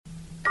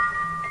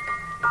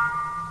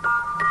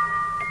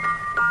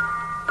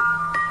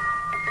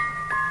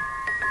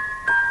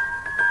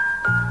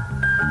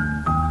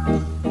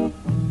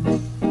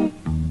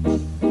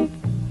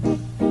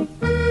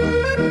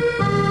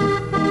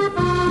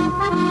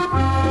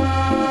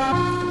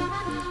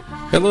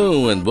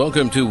Hello and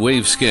welcome to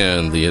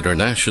Wavescan, the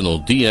international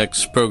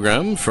DX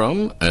program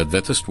from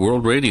Adventist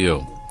World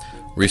Radio.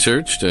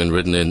 Researched and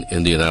written in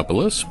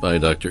Indianapolis by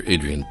Dr.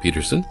 Adrian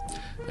Peterson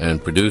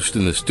and produced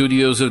in the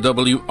studios of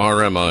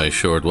WRMI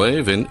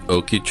Shortwave in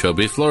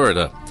Okeechobee,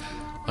 Florida.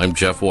 I'm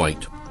Jeff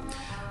White.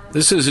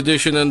 This is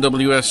edition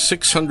NWS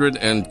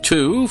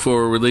 602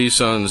 for release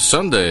on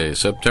Sunday,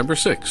 September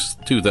 6,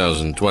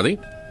 2020.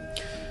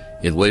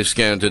 In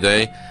Wavescan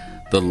today,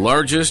 the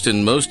largest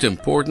and most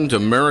important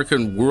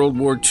American World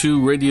War II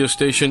radio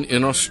station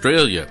in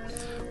Australia.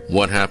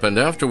 What happened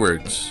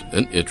afterwards?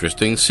 An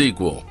interesting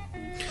sequel.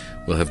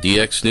 We'll have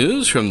DX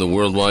news from the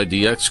Worldwide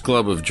DX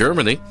Club of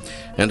Germany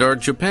and our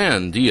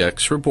Japan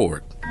DX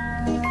report.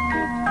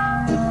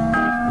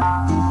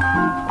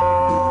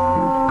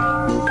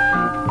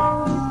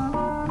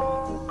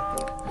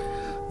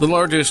 The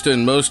largest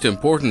and most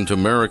important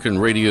American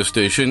radio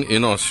station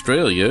in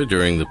Australia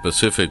during the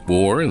Pacific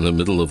War in the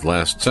middle of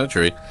last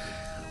century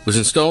was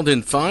installed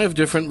in 5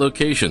 different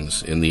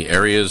locations in the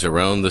areas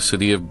around the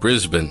city of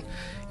Brisbane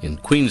in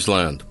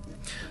Queensland.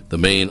 The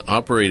main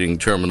operating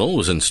terminal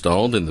was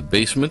installed in the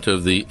basement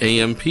of the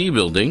AMP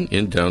building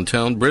in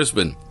downtown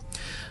Brisbane.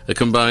 A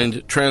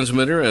combined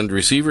transmitter and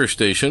receiver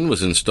station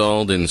was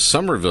installed in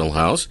Somerville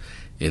House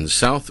in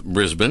South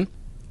Brisbane,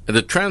 and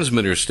a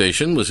transmitter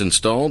station was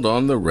installed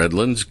on the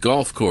Redlands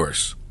Golf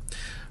Course.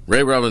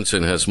 Ray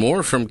Robinson has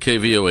more from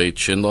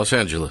KVOH in Los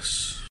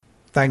Angeles.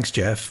 Thanks,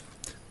 Jeff.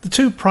 The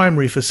 2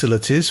 primary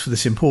facilities for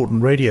this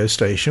important radio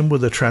station were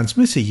the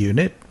transmitter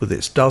unit, with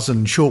its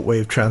dozen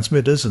shortwave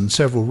transmitters and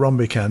several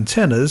rhombic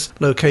antennas,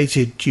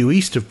 located due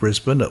east of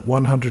Brisbane at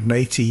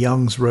 180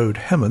 Youngs Road,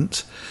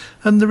 Hemmant,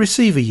 and the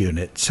receiver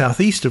unit,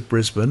 southeast of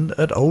Brisbane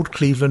at Old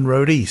Cleveland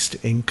Road East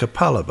in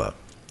Kapalaba.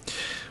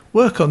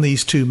 Work on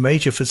these 2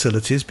 major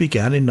facilities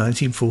began in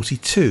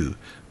 1942,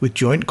 with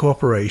joint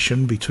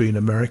cooperation between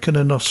American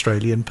and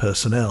Australian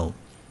personnel.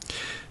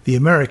 The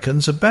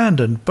Americans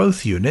abandoned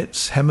both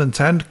units,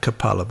 Hemmant and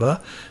Kapalaba,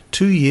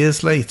 2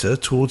 years later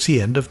towards the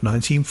end of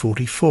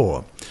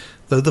 1944,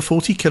 though the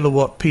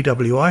 40-kilowatt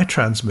PWI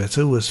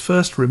transmitter was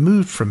first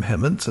removed from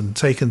Hemmant and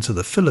taken to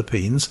the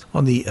Philippines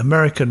on the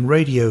American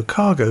radio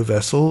cargo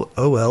vessel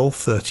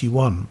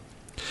OL-31.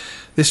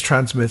 This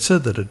transmitter,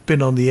 that had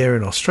been on the air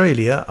in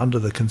Australia under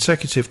the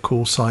consecutive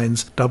call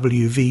signs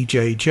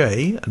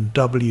WVJJ and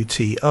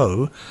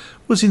WTO,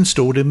 was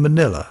installed in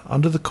Manila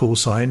under the call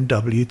sign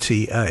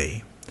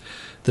WTA.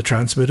 The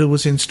transmitter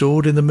was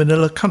installed in the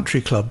Manila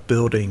Country Club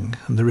building,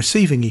 and the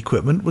receiving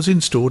equipment was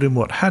installed in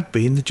what had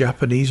been the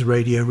Japanese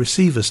radio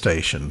receiver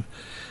station.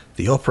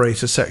 The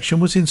operator section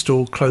was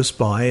installed close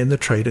by in the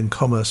Trade and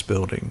Commerce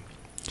building.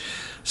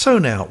 So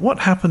now, what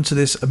happened to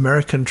this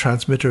American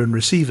transmitter and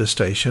receiver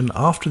station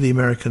after the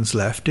Americans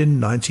left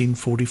in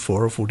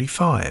 1944 or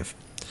 45?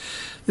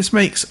 This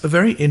makes a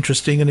very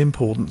interesting and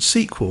important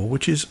sequel,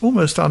 which is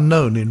almost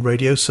unknown in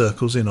radio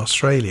circles in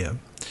Australia.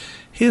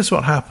 Here's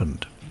what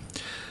happened.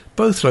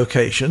 Both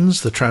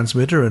locations, the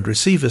transmitter and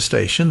receiver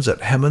stations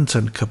at Hemmant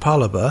and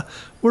Kapalaba,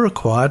 were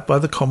acquired by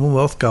the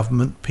Commonwealth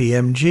Government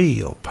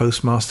PMG, or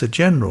Postmaster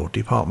General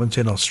Department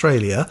in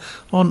Australia,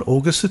 on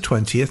August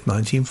 20th,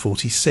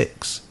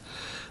 1946.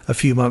 A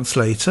few months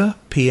later,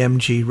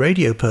 PMG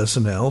radio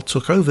personnel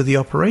took over the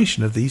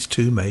operation of these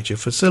 2 major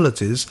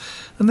facilities,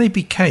 and they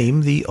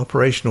became the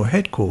operational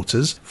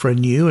headquarters for a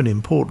new and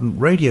important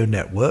radio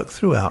network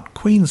throughout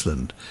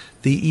Queensland,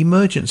 the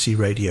Emergency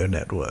Radio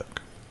Network.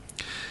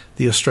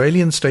 The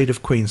Australian state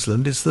of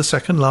Queensland is the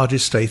second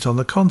largest state on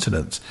the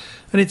continent,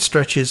 and it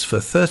stretches for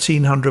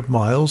 1,300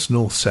 miles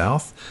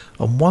north-south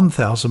and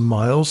 1,000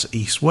 miles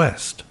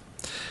east-west.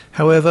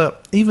 However,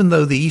 even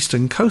though the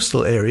eastern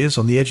coastal areas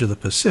on the edge of the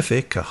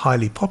Pacific are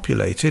highly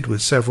populated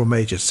with several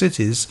major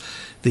cities,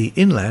 the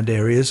inland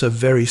areas are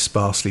very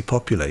sparsely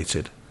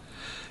populated.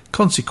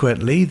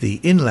 Consequently, the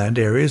inland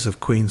areas of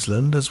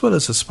Queensland, as well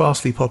as the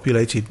sparsely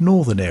populated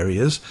northern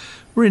areas,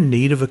 were in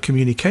need of a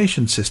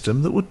communication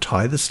system that would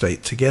tie the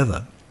state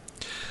together.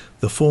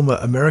 The former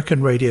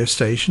American radio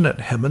station at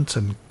Hemmant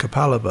and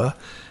Kapalaba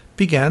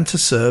began to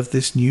serve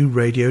this new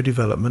radio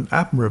development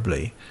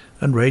admirably,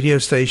 and radio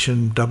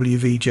station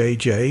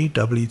WVJJ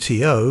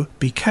WTO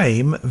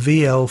became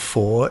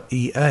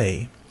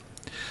VL4EA.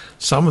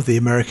 Some of the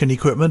American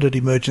equipment at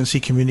Emergency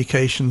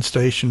Communication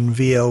Station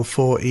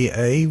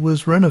VL4EA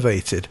was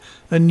renovated,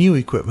 and new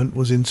equipment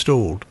was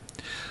installed.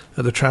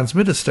 At the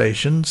transmitter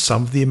station,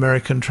 some of the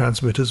American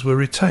transmitters were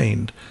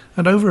retained,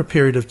 and over a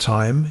period of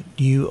time,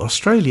 new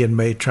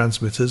Australian-made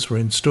transmitters were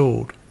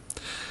installed.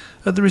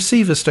 At the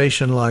receiver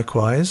station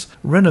likewise,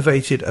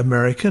 renovated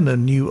American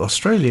and new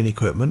Australian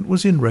equipment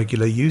was in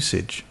regular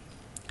usage.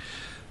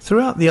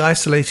 Throughout the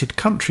isolated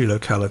country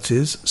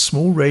localities,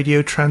 small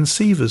radio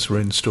transceivers were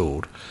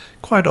installed,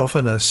 quite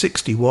often a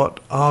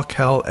 60-watt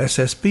RCAL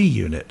SSB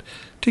unit,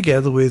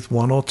 together with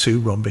 1 or 2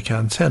 rhombic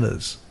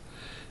antennas.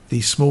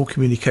 These small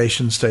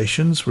communication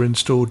stations were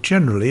installed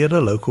generally at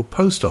a local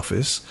post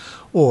office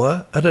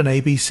or at an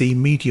ABC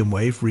medium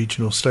wave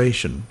regional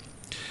station.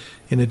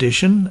 In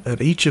addition,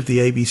 at each of the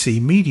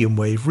ABC medium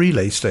wave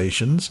relay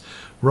stations,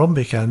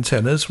 rhombic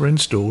antennas were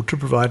installed to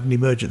provide an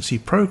emergency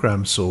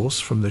program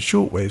source from the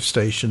shortwave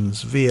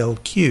stations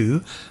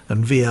VLQ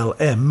and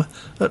VLM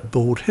at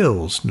Bald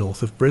Hills,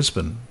 north of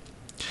Brisbane.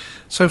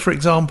 So, for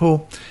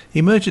example,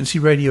 emergency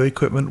radio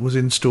equipment was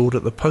installed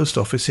at the post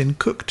office in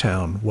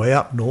Cooktown, way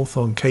up north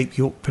on Cape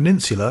York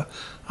Peninsula,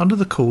 under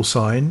the call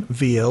sign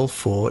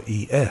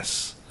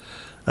VL4ES.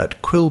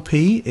 At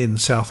Quilpie in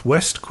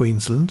southwest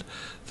Queensland,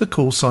 the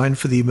call sign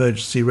for the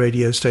emergency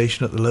radio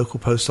station at the local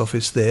post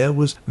office there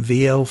was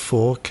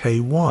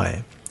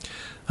VL4KY,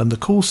 and the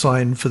call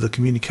sign for the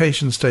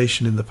communication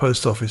station in the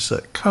post office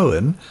at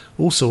Cohen,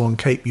 also on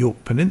Cape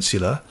York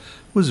Peninsula,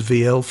 was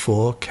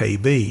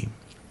VL4KB.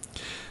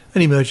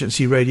 An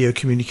emergency radio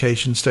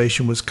communication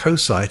station was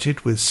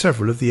co-sited with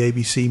several of the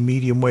ABC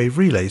medium wave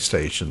relay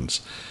stations,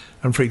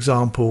 and for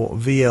example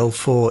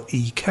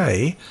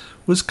VL4EK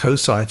was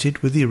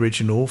co-sited with the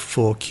original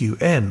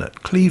 4QN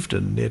at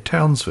Clevedon near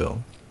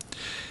Townsville.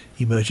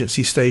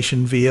 Emergency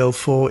station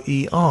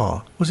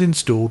VL4ER was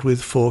installed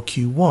with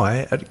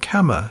 4QY at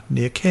Camma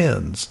near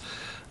Cairns,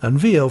 and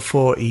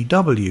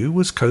VL4EW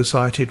was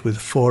co-sited with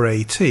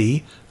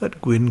 4AT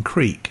at Gwyn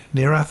Creek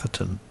near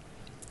Atherton.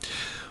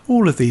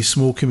 All of these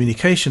small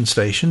communication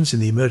stations in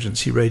the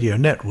emergency radio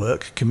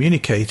network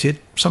communicated,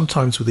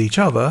 sometimes with each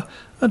other,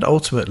 and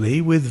ultimately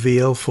with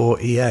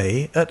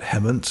VL4EA at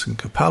Hemmant and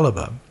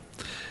Capalaba.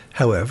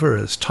 However,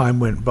 as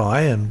time went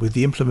by and with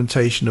the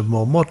implementation of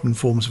more modern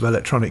forms of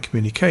electronic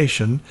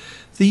communication,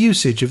 the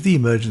usage of the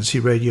emergency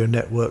radio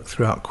network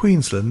throughout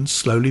Queensland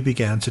slowly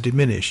began to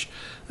diminish,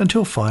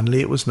 until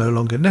finally it was no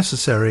longer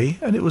necessary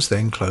and it was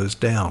then closed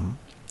down.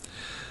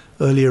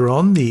 Earlier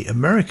on, the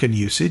American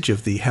usage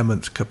of the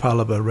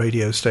Hemmant-Capalaba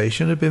radio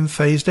station had been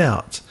phased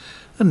out,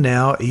 and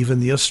now even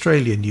the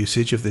Australian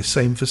usage of this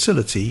same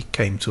facility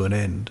came to an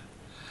end.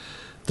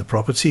 The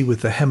property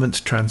with the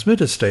Hemmant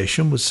transmitter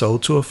station was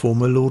sold to a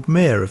former Lord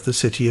Mayor of the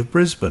city of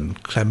Brisbane,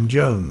 Clem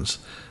Jones,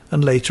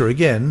 and later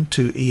again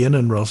to Ian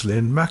and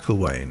Roslyn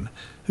McIlwain,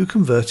 who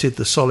converted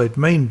the solid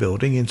main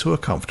building into a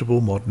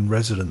comfortable modern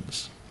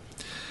residence.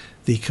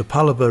 The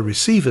Capalaba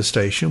receiver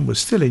station was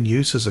still in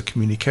use as a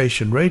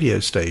communication radio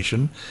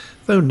station,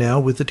 though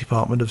now with the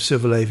Department of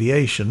Civil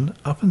Aviation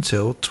up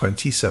until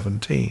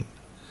 2017.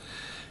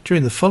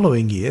 During the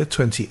following year,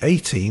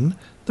 2018,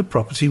 the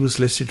property was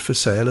listed for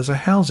sale as a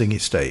housing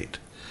estate,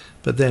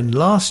 but then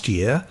last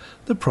year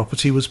the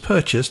property was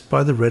purchased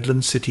by the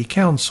Redland City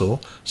Council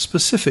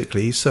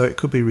specifically so it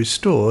could be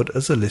restored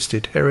as a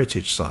listed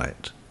heritage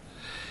site.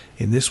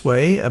 In this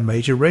way, a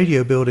major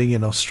radio building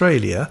in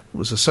Australia that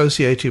was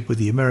associated with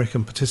the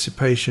American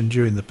participation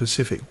during the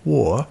Pacific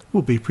War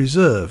will be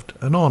preserved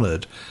and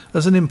honoured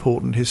as an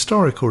important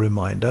historical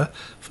reminder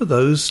for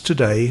those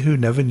today who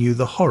never knew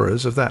the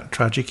horrors of that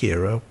tragic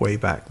era way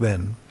back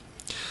then.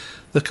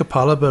 The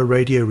Capalaba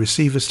radio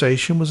receiver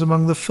station was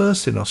among the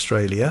first in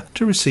Australia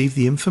to receive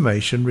the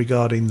information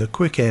regarding the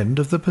quick end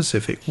of the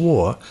Pacific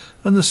War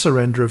and the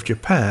surrender of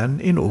Japan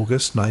in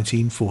August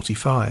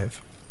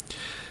 1945.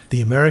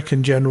 The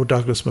American General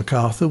Douglas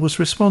MacArthur was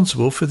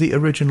responsible for the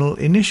original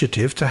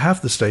initiative to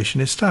have the station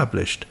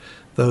established,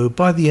 though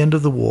by the end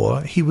of the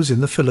war he was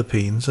in the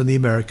Philippines and the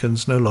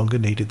Americans no longer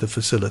needed the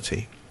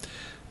facility.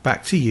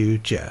 Back to you,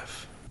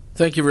 Jeff.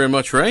 Thank you very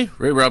much, Ray.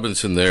 Ray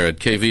Robinson there at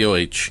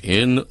KVOH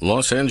in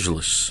Los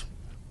Angeles.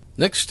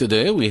 Next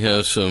today we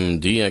have some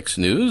DX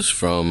news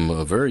from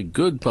a very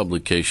good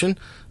publication,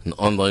 an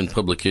online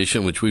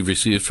publication which we've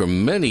received for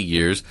many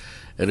years,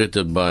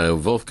 edited by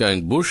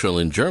Wolfgang Buschel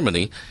in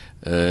Germany,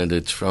 and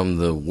it's from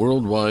the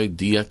Worldwide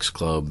DX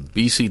Club,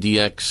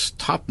 BCDX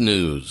Top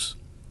News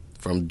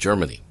from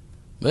Germany.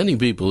 Many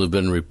people have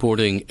been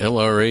reporting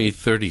LRA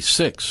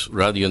 36,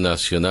 Radio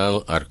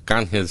Nacional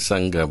Arcángel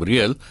San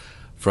Gabriel,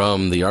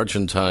 from the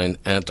Argentine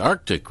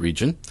Antarctic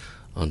region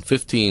on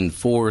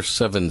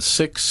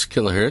 15476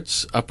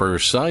 kilohertz upper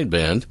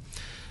sideband.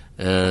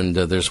 And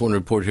there's one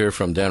report here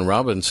from Dan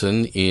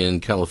Robinson in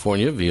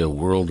California via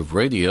World of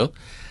Radio.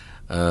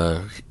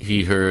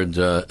 He heard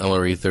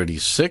LRA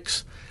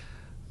 36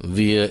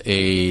 via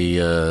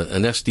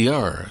an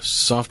SDR,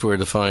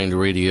 software-defined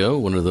radio,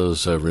 one of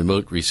those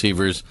remote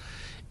receivers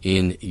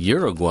in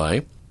Uruguay.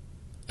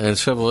 And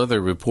several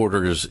other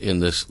reporters in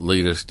this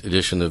latest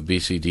edition of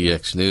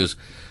BCDX News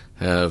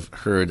have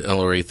heard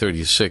LRA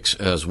 36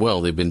 as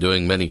well. They've been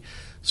doing many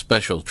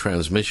special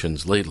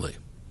transmissions lately.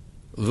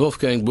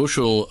 Wolfgang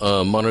Buschel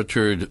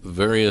monitored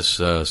various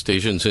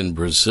stations in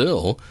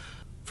Brazil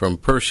from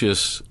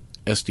Perseus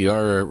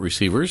SDR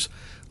receivers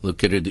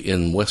located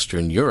in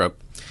Western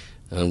Europe.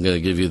 I'm going to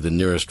give you the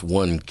nearest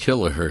 1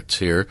 kilohertz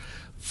here.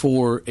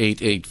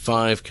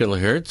 4885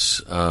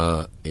 kilohertz,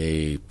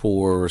 a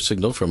poor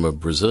signal from a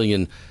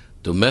Brazilian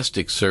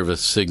domestic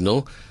service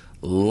signal,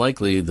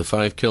 likely the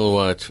 5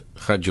 kilowatt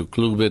Rádio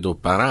Clube do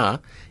Pará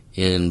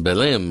in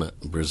Belém,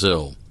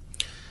 Brazil.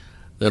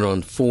 Then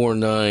on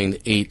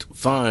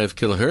 4985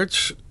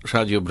 kilohertz,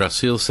 Radio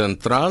Brasil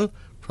Central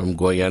from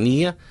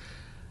Goiânia,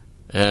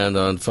 and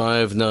on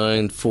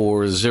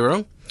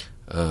 5940,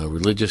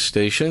 religious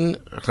station,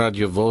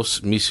 Radio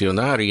Voz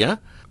Missionaria,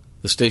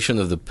 the station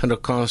of the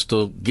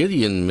Pentecostal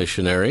Gideon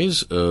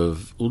Missionaries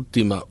of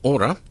Ultima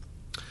Hora.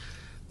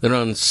 Then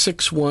on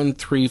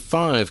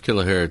 6135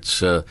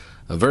 kilohertz, a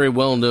very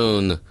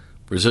well-known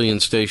Brazilian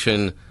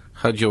station,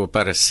 Radio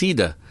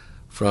Aparecida,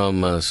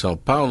 from Sao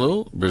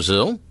Paulo,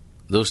 Brazil.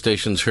 Those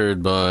stations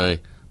heard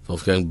by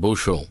Wolfgang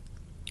Boschel.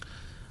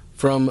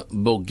 From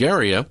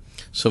Bulgaria,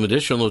 some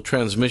additional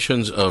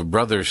transmissions of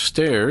Brother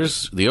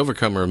Stairs, the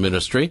Overcomer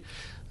Ministry,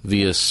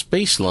 via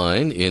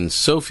Spaceline in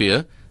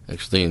Sofia,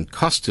 actually in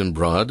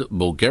Kostinbrod,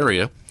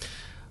 Bulgaria,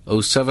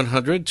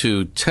 0700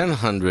 to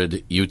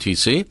 1000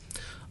 UTC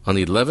on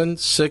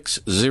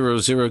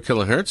 11600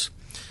 kilohertz,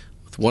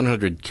 with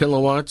 100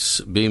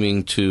 kilowatts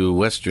beaming to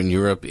Western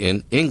Europe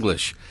in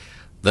English.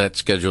 That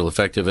schedule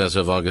effective as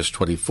of August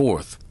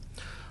 24th.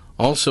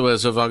 Also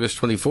as of August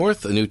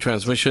 24th, a new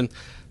transmission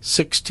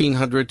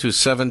 1600 to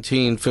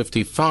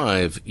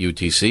 1755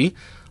 UTC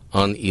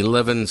on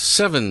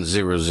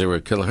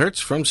 11700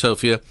 kilohertz from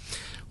Sofia,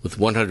 with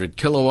 100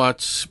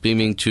 kilowatts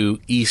beaming to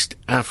East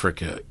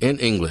Africa in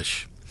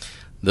English.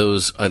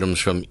 Those items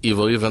from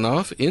Ivo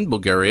Ivanov in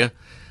Bulgaria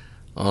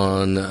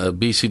on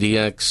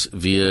BCDX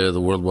via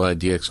the Worldwide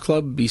DX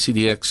Club,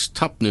 BCDX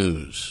Top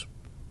News.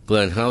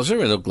 Glenn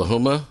Hauser in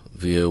Oklahoma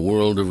via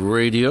World of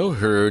Radio,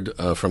 heard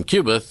from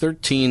Cuba,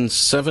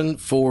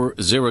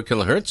 13740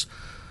 kilohertz,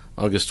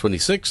 August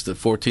 26th at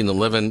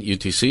 1411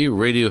 UTC,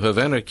 Radio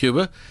Havana,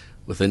 Cuba,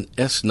 with an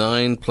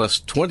S9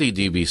 plus 20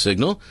 dB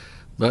signal,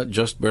 but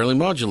just barely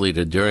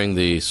modulated during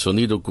the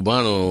Sonido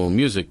Cubano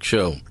music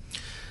show.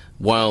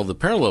 While the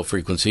parallel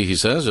frequency, he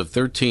says, of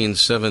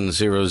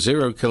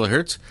 13700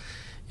 kilohertz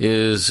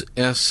is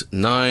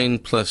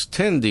S9 plus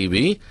 10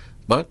 dB,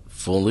 but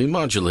fully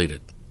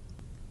modulated.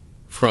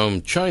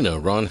 From China,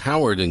 Ron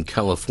Howard in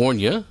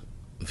California,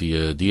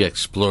 via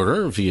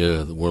DXplorer,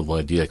 via the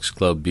Worldwide DX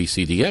Club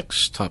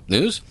BCDX Top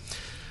News,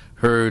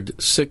 heard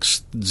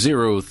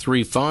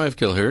 6035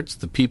 kilohertz,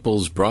 the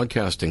People's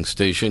Broadcasting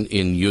Station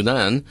in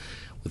Yunnan,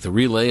 with a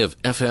relay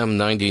of FM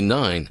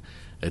 99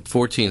 at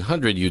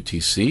 1400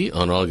 UTC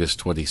on August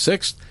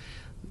 26th.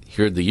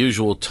 Heard the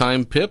usual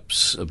time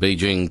pips, a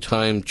Beijing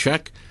time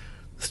check,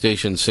 the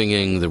station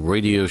singing the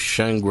Radio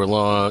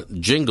Shangri-La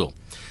jingle.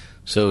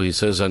 So he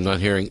says, I'm not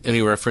hearing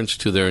any reference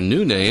to their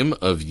new name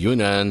of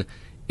Yunnan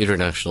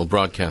International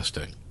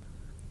Broadcasting.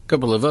 A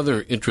couple of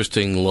other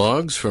interesting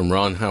logs from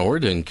Ron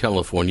Howard in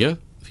California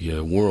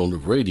via World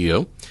of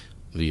Radio,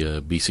 via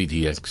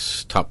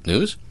BCDX Top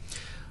News.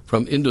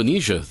 From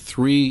Indonesia,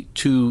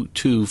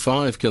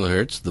 3225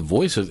 kilohertz, the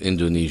Voice of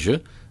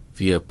Indonesia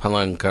via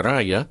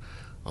Palangkaraya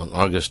on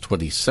August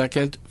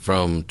 22nd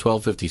from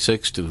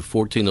 1256 to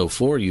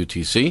 1404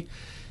 UTC.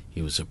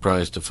 He was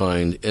surprised to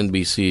find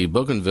NBC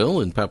Bougainville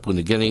in Papua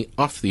New Guinea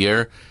off the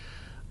air,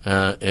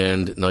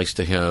 and nice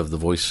to have the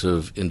Voice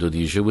of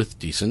Indonesia with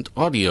decent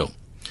audio,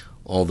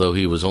 although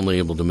he was only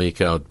able to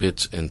make out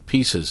bits and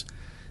pieces,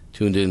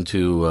 tuned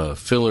into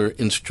filler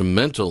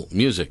instrumental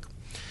music.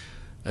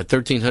 At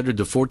 1300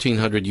 to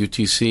 1400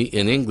 UTC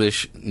in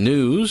English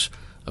news,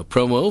 a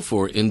promo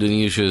for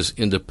Indonesia's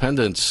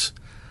independence.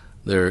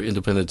 Their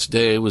Independence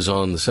Day was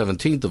on the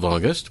 17th of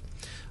August.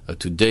 A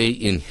Today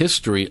in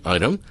History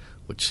item,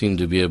 which seemed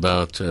to be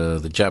about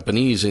the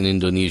Japanese in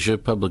Indonesia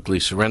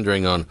publicly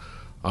surrendering on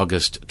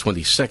August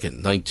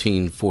 22nd,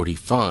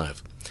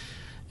 1945.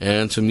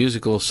 And some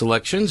musical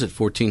selections at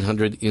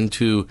 1400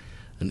 into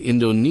an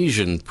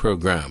Indonesian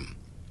program.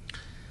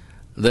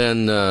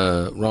 Then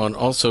Ron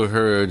also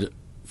heard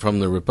from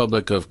the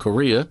Republic of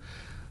Korea,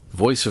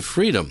 Voice of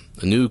Freedom,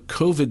 a new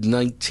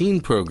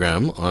COVID-19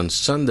 program on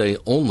Sunday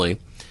only.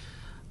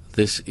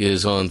 This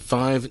is on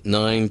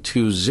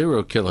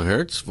 5920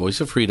 kilohertz,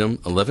 Voice of Freedom,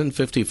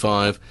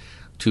 1155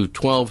 to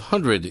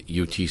 1200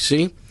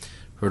 UTC,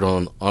 heard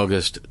on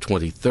August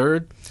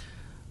 23rd.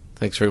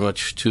 Thanks very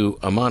much to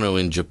Amano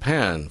in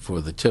Japan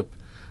for the tip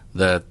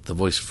that the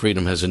Voice of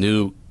Freedom has a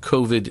new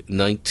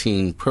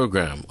COVID-19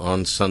 program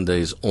on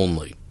Sundays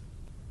only.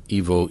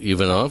 Ivo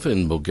Ivanov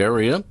in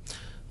Bulgaria,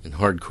 in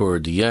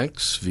Hardcore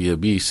DX via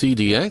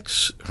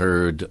BCDX,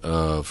 heard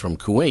from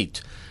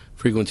Kuwait.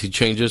 Frequency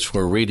changes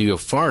for Radio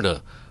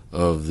Farda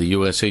of the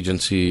U.S.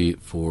 Agency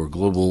for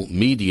Global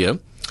Media.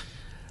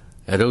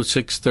 At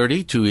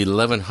 0630 to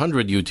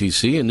 1100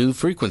 UTC, a new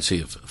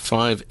frequency of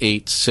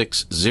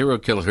 5860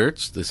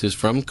 kilohertz. This is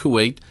from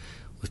Kuwait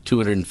with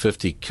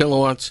 250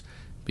 kilowatts,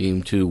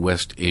 beamed to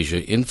West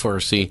Asia in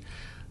Farsi.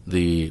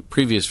 The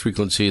previous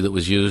frequency that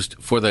was used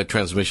for that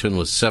transmission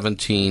was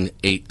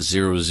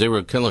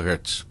 17800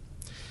 kilohertz.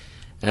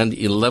 And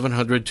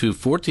 1100 to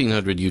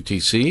 1400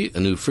 UTC, a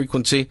new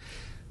frequency,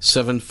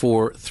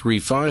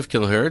 7435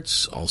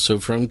 kilohertz, also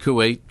from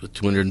Kuwait with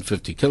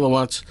 250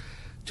 kilowatts,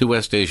 to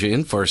West Asia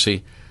in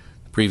Farsi.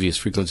 The previous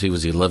frequency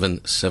was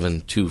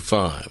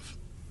 11725.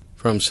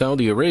 From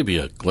Saudi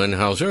Arabia, Glenn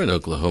Hauser in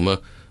Oklahoma,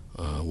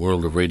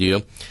 World of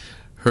Radio,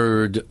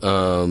 heard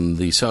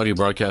the Saudi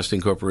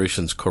Broadcasting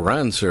Corporation's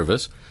Quran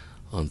service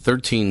on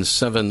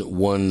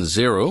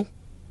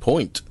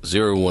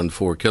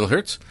 13710.014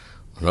 kilohertz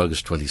on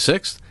August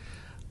 26th.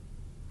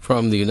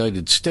 from the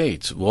United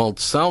States. Walt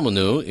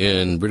Salmonu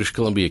in British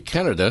Columbia,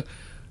 Canada,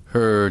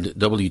 heard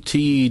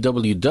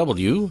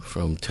WTWW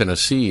from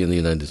Tennessee in the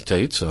United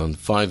States on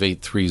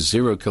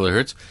 5830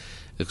 kilohertz.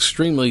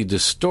 Extremely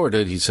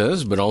distorted, he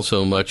says, but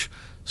also much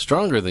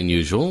stronger than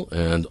usual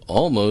and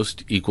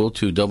almost equal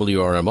to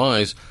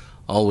WRMI's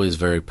always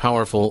very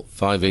powerful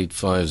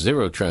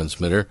 5850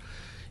 transmitter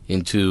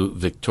into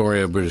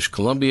Victoria, British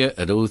Columbia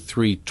at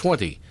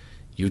 0320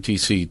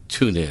 UTC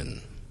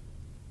tune-in.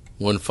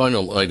 One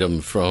final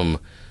item from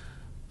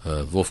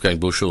Wolfgang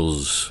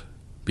Buschel's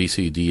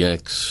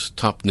BCDX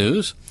Top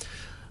News.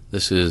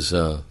 This is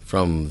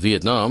from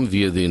Vietnam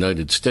via the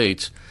United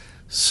States.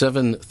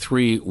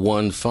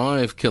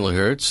 7315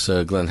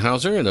 kilohertz. Glenn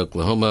Hauser in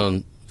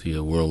Oklahoma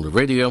via World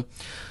Radio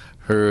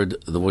heard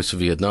the Voice of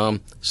Vietnam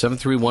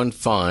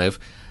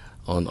 7315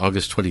 on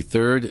August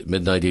 23rd,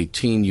 midnight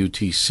 18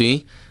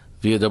 UTC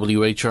via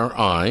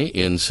WHRI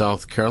in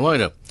South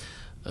Carolina.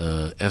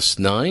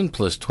 S9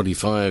 plus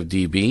 25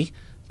 dB,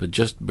 but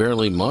just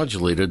barely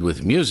modulated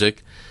with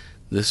music.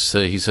 This,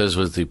 he says,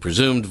 was the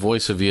presumed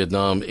Voice of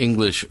Vietnam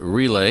English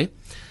relay.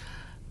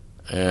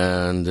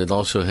 And it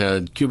also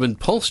had Cuban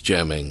pulse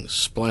jamming,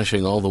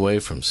 splashing all the way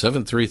from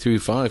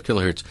 7335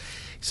 kilohertz.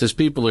 He says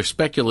people are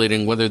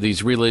speculating whether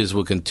these relays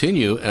will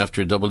continue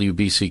after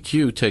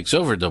WBCQ takes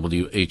over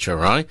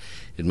WHRI.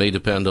 It may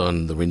depend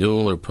on the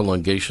renewal or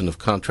prolongation of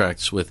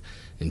contracts with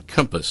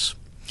Encompass.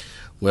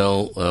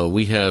 Well,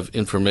 we have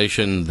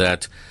information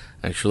that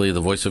actually the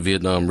Voice of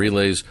Vietnam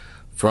relays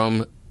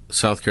from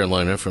South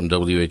Carolina, from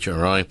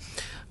WHRI,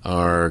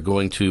 are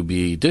going to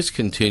be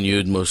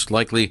discontinued, most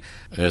likely,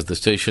 as the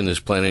station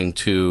is planning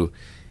to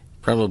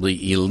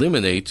probably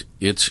eliminate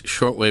its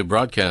shortwave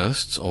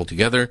broadcasts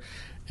altogether,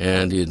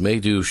 and it may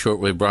do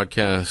shortwave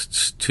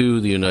broadcasts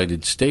to the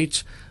United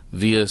States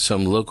via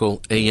some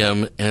local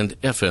AM and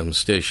FM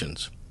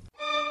stations.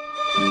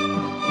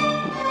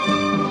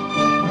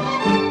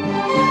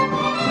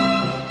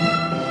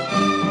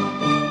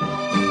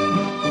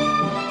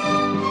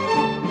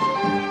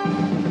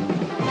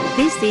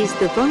 This is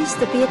the Voice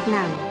of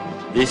Vietnam.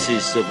 This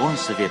is the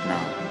Voice of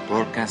Vietnam,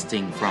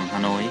 broadcasting from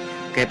Hanoi,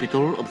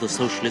 capital of the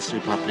Socialist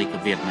Republic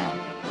of Vietnam.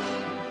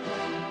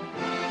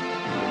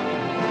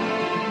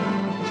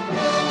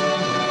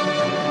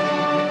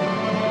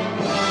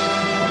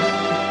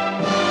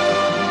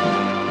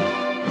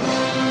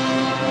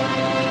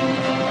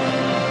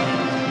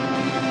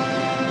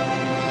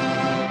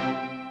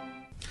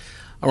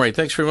 All right,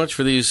 thanks very much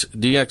for these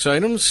DX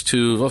items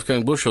to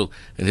Wolfgang Buschel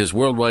and his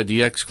Worldwide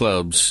DX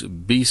Club's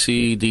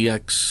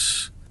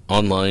BCDX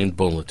Online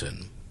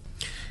Bulletin.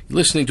 You're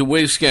listening to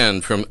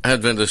Wavescan from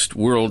Adventist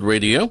World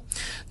Radio.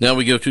 Now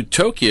we go to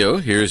Tokyo.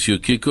 Here's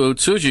Yukiko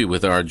Tsuji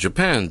with our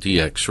Japan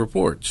DX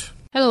Report.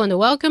 Hello and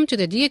welcome to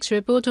the DX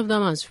Report of the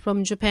Month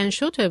from Japan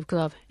Shortwave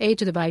Club,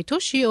 edited by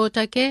Toshi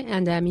Otake,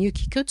 and I'm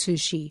Yukiko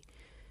Tsuji.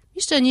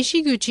 Mr.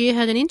 Nishiguchi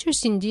had an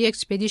interesting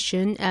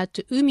expedition at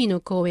Umi no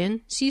Koen,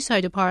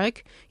 Seaside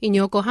Park, in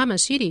Yokohama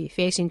City,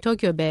 facing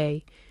Tokyo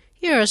Bay.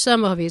 Here are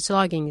some of its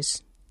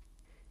loggings.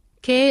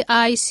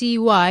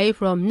 KICY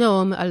from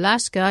Nome,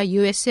 Alaska,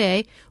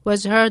 USA,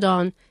 was heard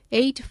on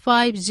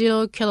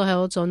 850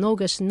 kHz on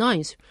August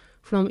 9th,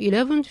 from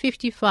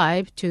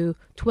 11:55 to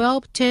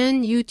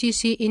 12:10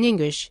 UTC in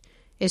English.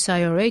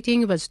 SIO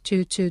rating was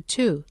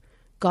 222.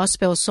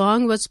 Gospel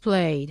song was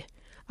played.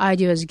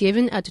 ID was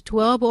given at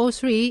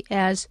 12:03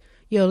 as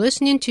you're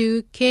listening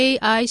to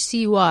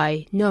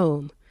KICY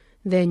Nome.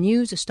 The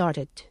news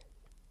started.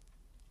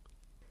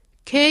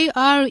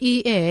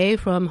 KREA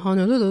from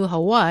Honolulu,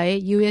 Hawaii,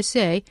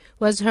 USA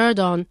was heard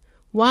on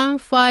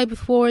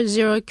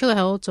 1540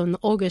 kHz on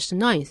August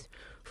 9th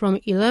from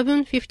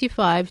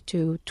 11:55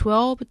 to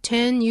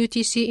 12:10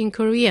 UTC in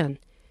Korean.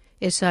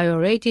 SIO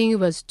rating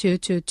was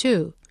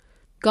 222.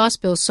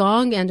 Gospel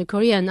song and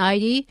Korean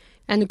ID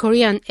and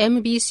Korean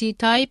MBC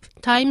type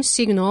time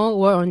signal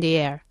were on the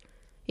air.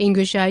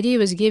 English ID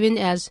was given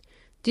as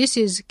 "This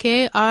is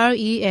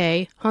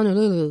KREA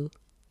Honolulu."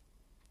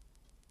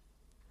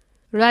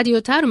 Radio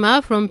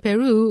Tarma from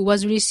Peru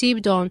was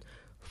received on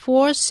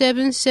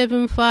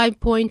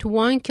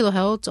 4775.1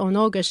 kHz on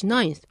August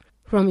 9th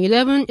from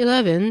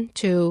 11:11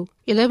 to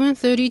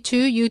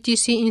 11:32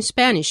 UTC in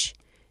Spanish.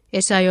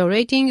 SIO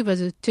rating was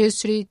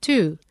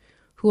 232.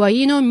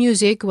 Huayno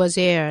music was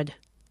aired.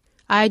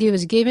 ID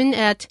was given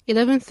at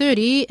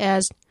 11:30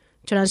 as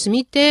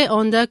Transmite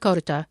Onda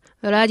Corta,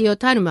 Radio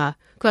Tarma,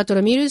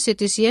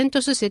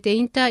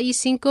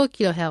 4775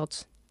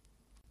 kHz.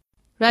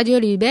 Radio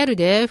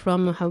Riverde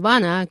from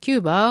Havana,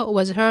 Cuba,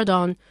 was heard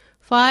on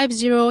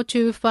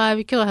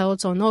 5025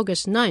 kHz on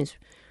August 9th,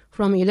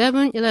 from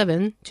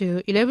 11:11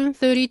 to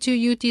 11:32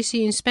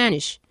 UTC in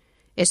Spanish.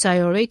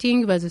 SIO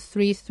rating was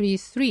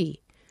 333.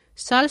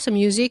 Salsa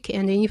music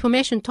and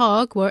information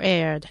talk were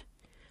aired.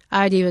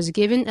 ID was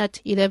given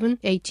at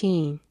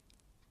 11:18.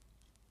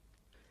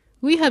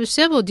 We have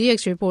several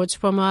DX reports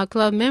from our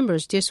club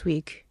members this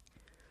week.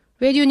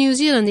 Radio New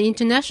Zealand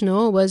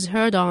International was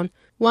heard on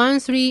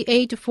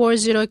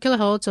 13840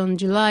 kHz on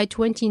July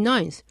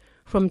 29th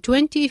from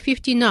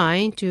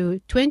 2059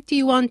 to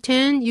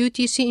 2110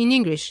 UTC in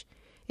English.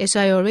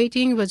 SIO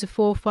rating was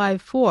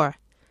 454.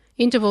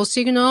 Interval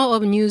signal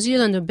of New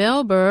Zealand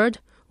Bellbird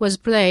was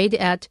played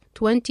at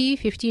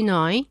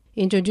 2059,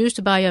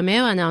 introduced by a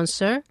male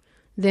announcer.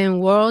 Then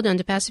World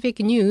and Pacific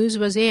News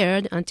was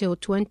aired until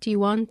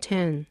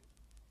 2110.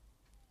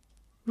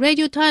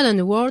 Radio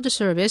Thailand World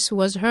Service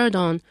was heard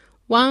on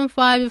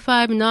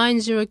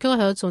 15590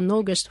 kHz on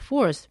August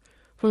 4th,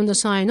 from the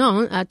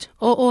sign-on at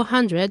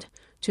 0000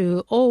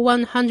 to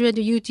 0100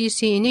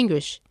 UTC in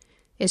English.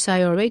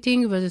 SIO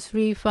rating was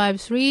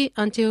 353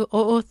 until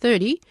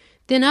 0030,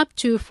 then up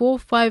to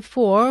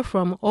 454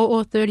 from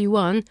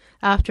 0031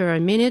 after a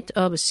minute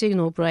of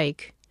signal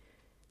break.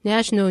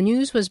 National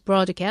news was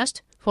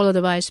broadcast,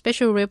 followed by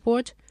special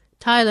report,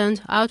 Thailand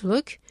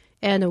Outlook,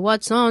 and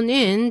What's On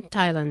in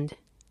Thailand.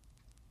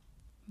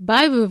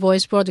 Bible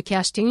voice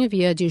broadcasting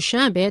via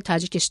Dushanbe,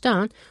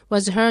 Tajikistan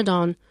was heard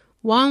on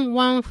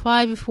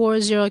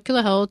 11540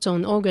 kHz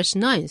on August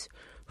 9th,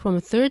 from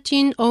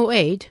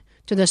 1308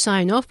 to the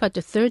sign-off at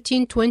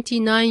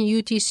 1329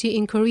 UTC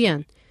in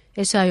Korean.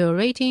 SIO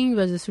rating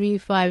was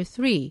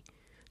 353.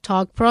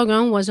 Talk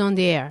program was on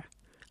the air.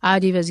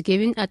 ID was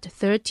given at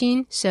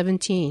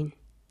 1317.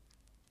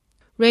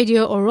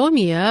 Radio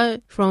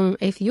Oromia from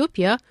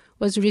Ethiopia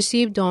was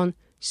received on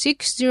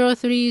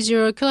 6030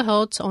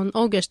 kHz on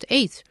August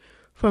 8th,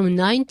 from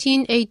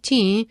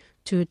 1918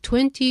 to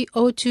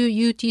 2002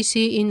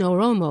 UTC in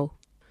Oromo.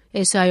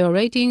 SIO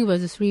rating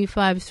was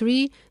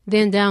 353,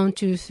 then down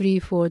to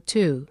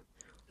 342.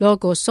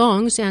 Local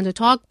songs and a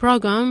talk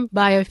program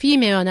by a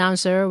female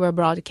announcer were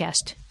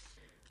broadcast.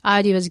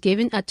 ID was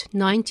given at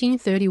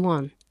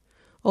 1931.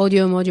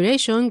 Audio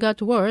modulation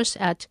got worse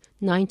at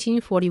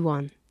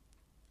 1941.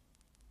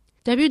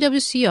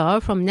 WWCR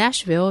from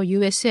Nashville,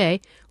 USA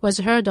was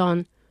heard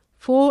on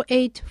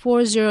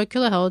 4840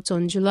 kHz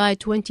on July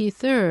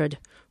 23rd,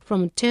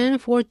 from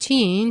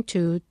 1014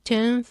 to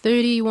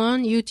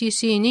 1031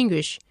 UTC in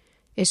English.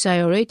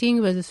 SIO rating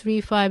was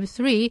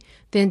 353,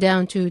 then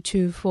down to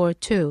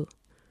 242.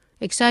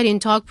 Exciting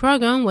talk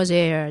program was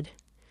aired.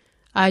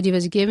 ID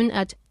was given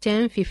at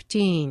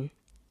 10:15.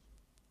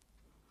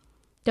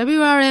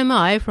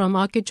 WRMI from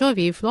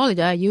Okeechobee,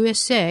 Florida,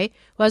 USA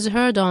was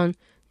heard on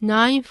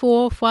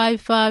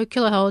 9455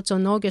 kHz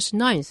on August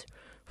 9th,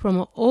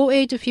 from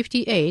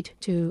 0858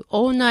 to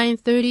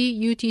 0930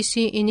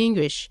 UTC in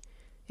English.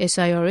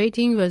 SIO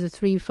rating was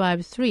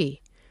 353.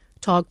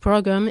 Talk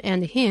program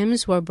and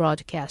hymns were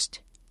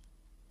broadcast.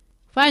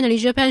 Finally,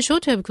 Japan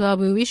Shortwave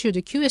Club issued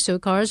QSO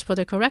cards for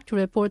the correct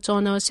reports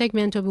on our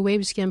segment of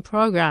Wavescan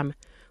program.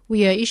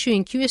 We are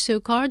issuing QSO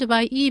card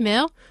by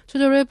email to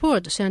the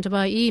report sent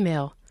by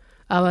email.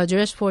 Our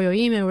address for your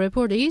email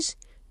report is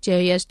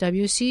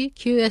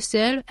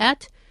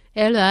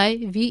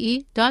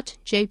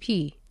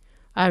jswcqsl@live.jp.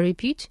 I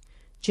repeat,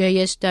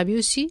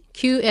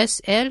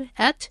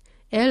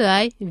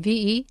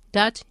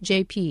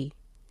 jswcqsl@live.jp.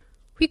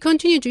 We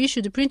continue to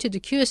issue the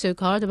printed QSO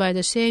card by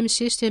the same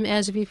system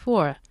as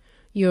before.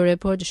 Your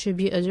report should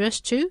be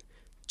addressed to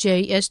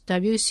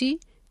JSWC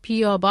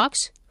P.O.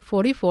 Box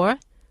 44,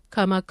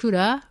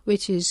 Kamakura,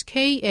 which is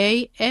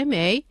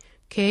Kamakura,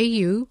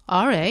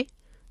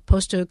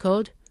 postal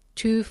code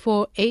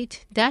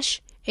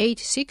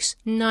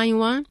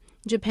 248-8691,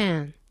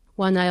 Japan.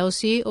 $1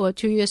 ILC or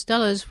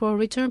 $2 for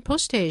return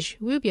postage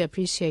will be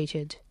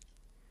appreciated.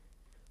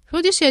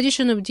 For this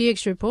edition of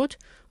DX Report,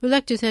 we'd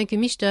like to thank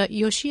Mr.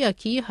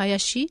 Yoshiaki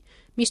Hayashi,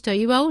 Mr.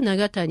 Iwao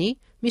Nagatani,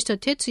 Mr.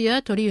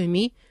 Tetsuya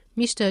Toriumi,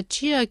 Mr.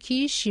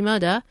 Chiaki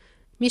Shimada,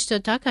 Mr.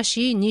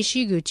 Takashi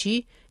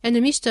Nishiguchi, and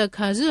Mr.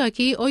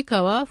 Kazuaki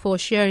Oikawa for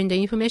sharing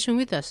the information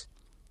with us.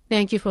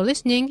 Thank you for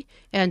listening,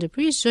 and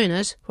please join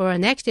us for our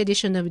next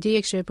edition of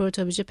DX Report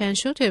of Japan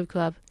Shortwave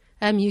Club.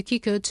 I'm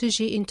Yukiko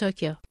Tsuji in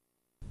Tokyo.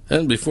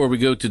 And before we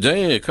go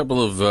today, a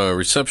couple of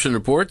reception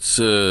reports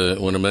I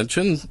want to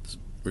mention.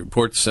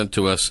 Reports sent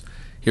to us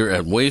here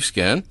at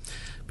Wavescan.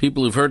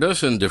 People who've heard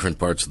us in different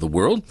parts of the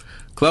world.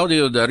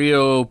 Claudio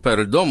Dario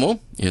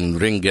Perdomo in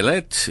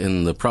Ringelet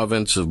in the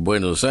province of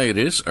Buenos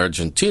Aires,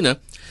 Argentina,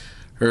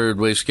 heard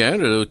Wavescan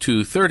at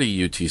 0230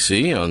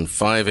 UTC on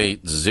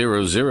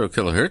 5800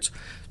 kHz.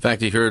 In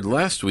fact, he heard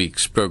last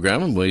week's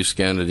program,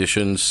 Wavescan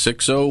edition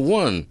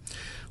 601,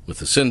 with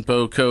the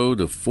SINPO code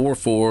of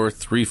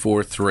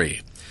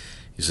 44343.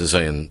 He says,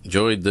 I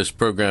enjoyed this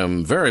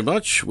program very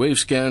much.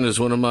 Wavescan is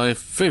one of my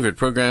favorite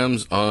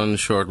programs on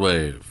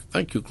shortwave.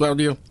 Thank you,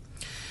 Claudio.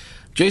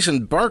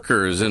 Jason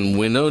Barker is in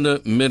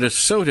Winona,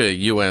 Minnesota,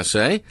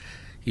 USA.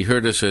 He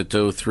heard us at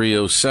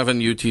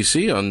 0307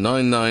 UTC on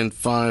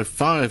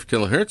 9955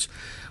 kHz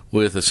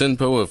with a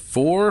SINPO of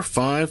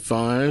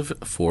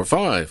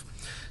 45545.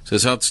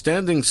 Says,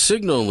 outstanding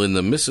signal in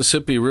the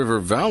Mississippi River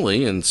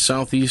Valley in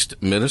southeast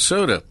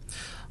Minnesota.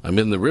 I'm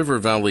in the river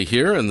valley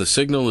here, and the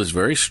signal is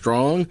very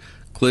strong,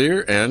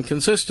 clear, and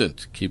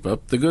consistent. Keep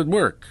up the good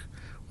work.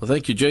 Well,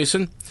 thank you,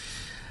 Jason.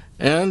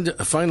 And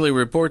finally, a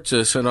report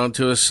sent on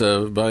to us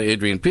by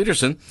Adrian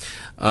Peterson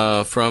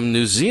from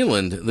New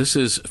Zealand. This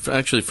is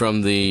actually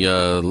from the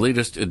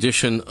latest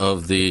edition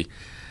of the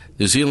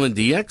New Zealand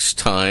DX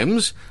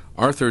times,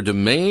 Arthur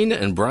Domain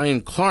and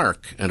Brian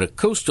Clark at a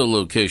coastal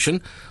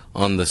location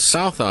on the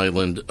South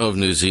Island of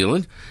New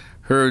Zealand.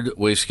 Heard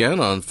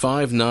Wavescan on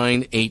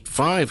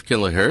 5985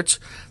 kilohertz.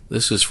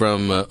 This is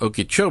from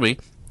Okeechobee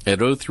at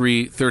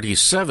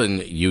 0337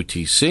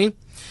 UTC.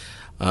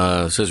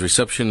 Says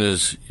reception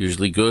is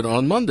usually good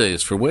on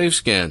Mondays for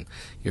Wavescan.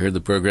 You heard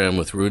the program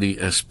with Rudy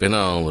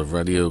Espinal of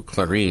Radio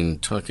Clarín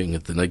talking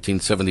at the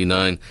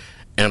 1979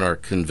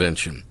 Anarch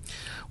Convention.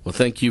 Well,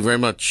 thank you very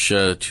much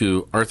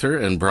to Arthur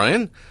and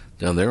Brian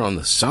down there on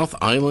the South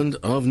Island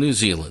of New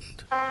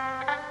Zealand.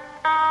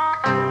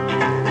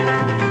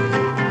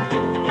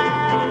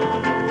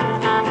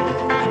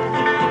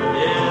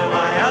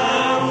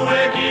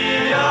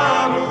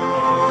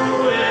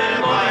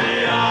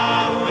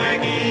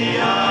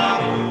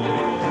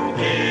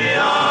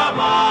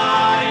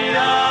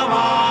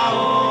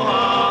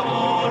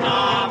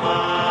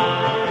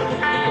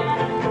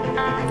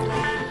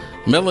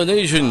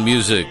 Melanesian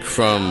music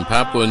from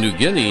Papua New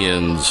Guinea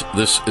ends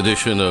this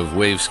edition of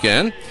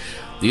Wavescan,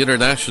 the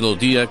international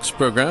DX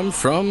program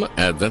from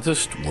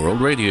Adventist World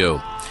Radio.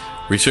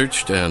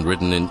 Researched and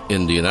written in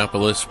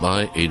Indianapolis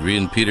by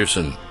Adrian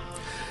Peterson.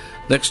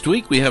 Next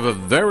week we have a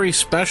very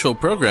special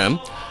program,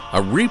 a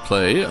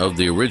replay of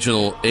the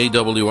original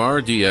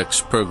AWR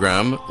DX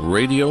program,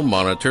 Radio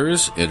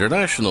Monitors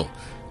International.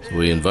 So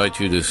we invite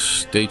you to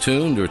stay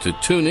tuned or to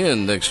tune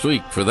in next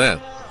week for that.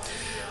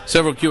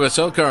 Several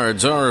QSL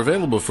cards are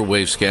available for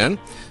Wavescan.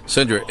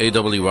 Send your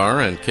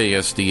AWR and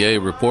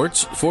KSDA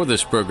reports for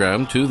this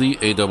program to the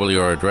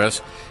AWR address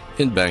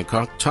in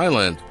Bangkok,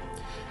 Thailand.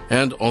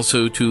 And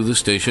also to the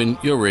station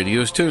your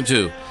radio is tuned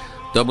to,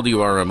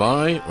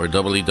 WRMI or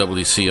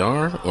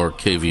WWCR or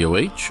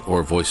KVOH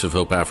or Voice of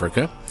Hope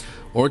Africa,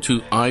 or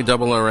to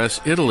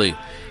IRRS Italy,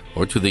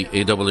 or to the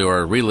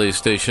AWR relay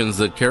stations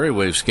that carry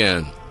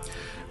Wavescan.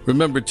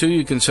 Remember, too,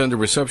 you can send a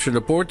reception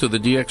report to the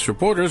DX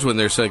reporters when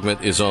their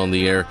segment is on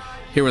the air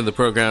here in the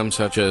program,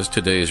 such as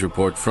today's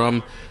report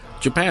from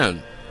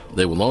Japan.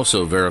 They will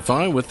also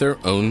verify with their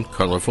own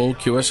colorful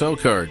QSL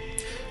card.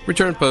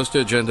 Return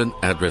postage and an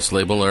address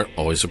label are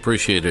always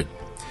appreciated.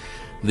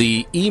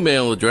 The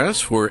email address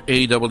for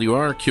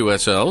AWR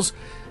QSLs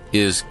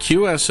is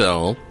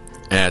qsl@awr.org.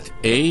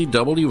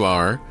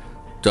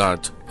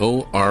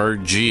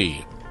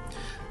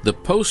 The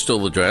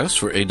postal address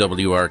for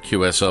AWR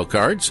QSL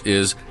cards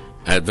is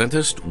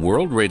Adventist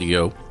World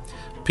Radio,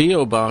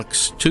 P.O.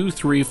 Box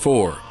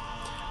 234,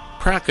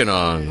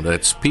 Prakanong,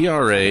 that's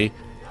Prakanong,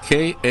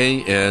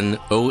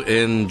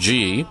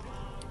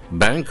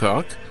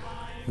 Bangkok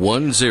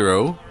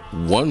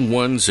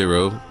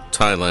 10110,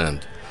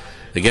 Thailand.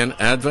 Again,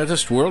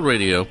 Adventist World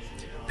Radio,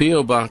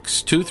 P.O.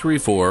 Box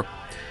 234,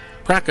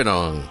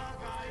 Prakanong,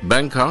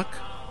 Bangkok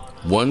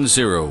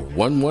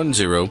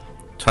 10110,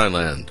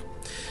 Thailand.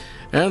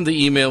 And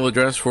the email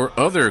address for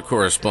other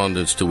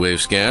correspondence to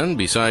Wavescan,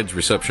 besides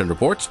reception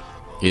reports,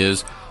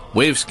 is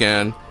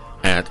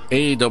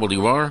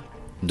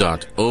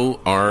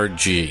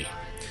wavescan@awr.org.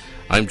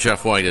 I'm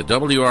Jeff White at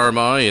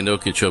WRMI in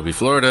Okeechobee,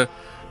 Florida.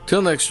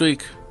 Till next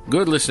week,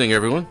 good listening,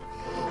 everyone.